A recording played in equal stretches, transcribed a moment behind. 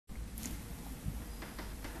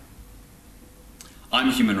I'm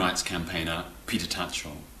human rights campaigner Peter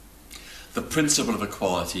Tatchell. The principle of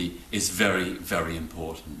equality is very, very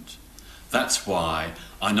important. That's why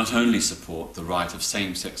I not only support the right of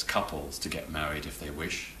same-sex couples to get married if they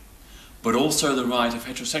wish, but also the right of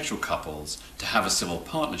heterosexual couples to have a civil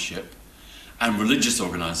partnership and religious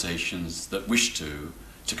organisations that wish to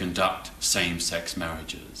conduct same-sex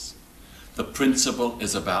marriages. The principle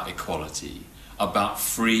is about equality, about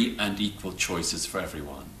free and equal choices for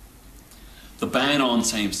everyone. The ban on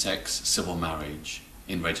same-sex civil marriage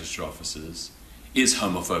in registered offices is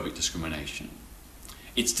homophobic discrimination.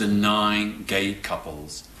 It's denying gay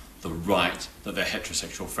couples the right that their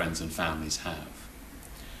heterosexual friends and families have.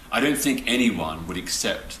 I don't think anyone would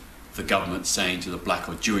accept the government saying to the black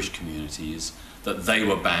or Jewish communities that they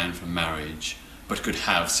were banned from marriage but could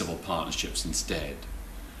have civil partnerships instead.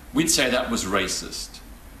 We'd say that was racist.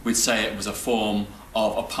 We'd say it was a form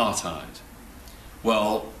of apartheid.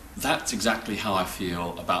 Well, that's exactly how I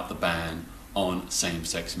feel about the ban on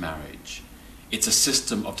same-sex marriage. It's a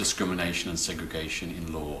system of discrimination and segregation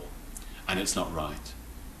in law, and it's not right.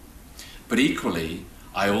 But equally,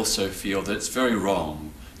 I also feel that it's very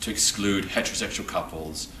wrong to exclude heterosexual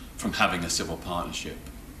couples from having a civil partnership.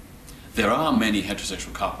 There are many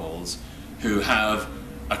heterosexual couples who have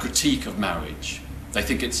a critique of marriage. They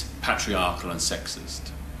think it's patriarchal and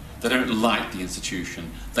sexist. They don't like the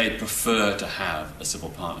institution. They prefer to have a civil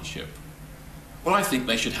partnership. Well, I think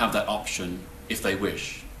they should have that option if they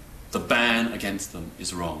wish. The ban against them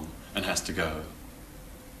is wrong and has to go.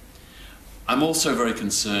 I'm also very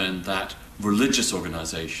concerned that religious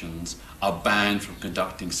organisations are banned from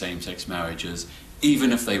conducting same-sex marriages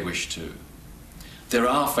even if they wish to. There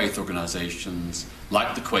are faith organisations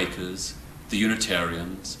like the Quakers, the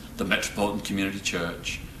Unitarians, the Metropolitan Community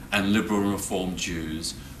Church and liberal and reformed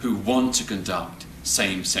Jews who want to conduct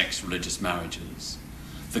same-sex religious marriages.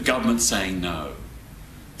 The government's saying no.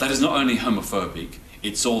 That is not only homophobic,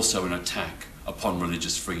 it's also an attack upon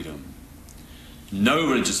religious freedom. No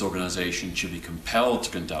religious organisation should be compelled to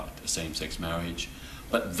conduct a same-sex marriage,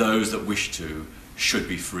 but those that wish to should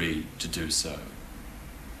be free to do so.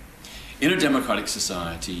 In a democratic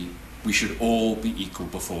society, we should all be equal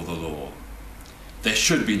before the law. There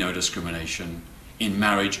should be no discrimination in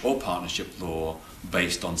marriage or partnership law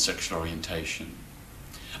based on sexual orientation.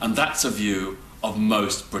 And that's a view of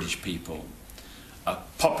most British people. A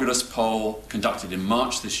populist poll conducted in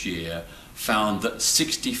March this year found that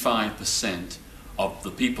 65% of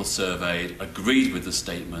the people surveyed agreed with the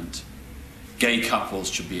statement, gay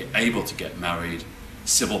couples should be able to get married,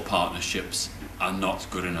 civil partnerships are not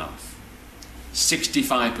good enough.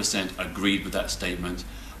 65% agreed with that statement,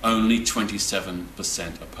 only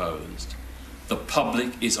 27% opposed. The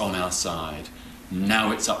public is on our side.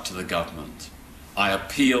 Now it's up to the government. I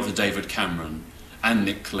appeal to David Cameron and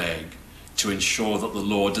Nick Clegg to ensure that the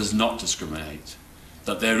law does not discriminate,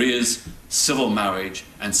 that there is civil marriage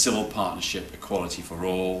and civil partnership equality for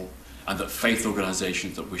all, and that faith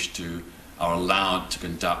organisations that wish to are allowed to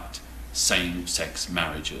conduct same-sex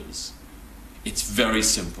marriages. It's very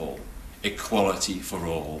simple. Equality for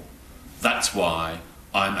all. That's why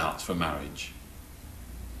I'm out for marriage.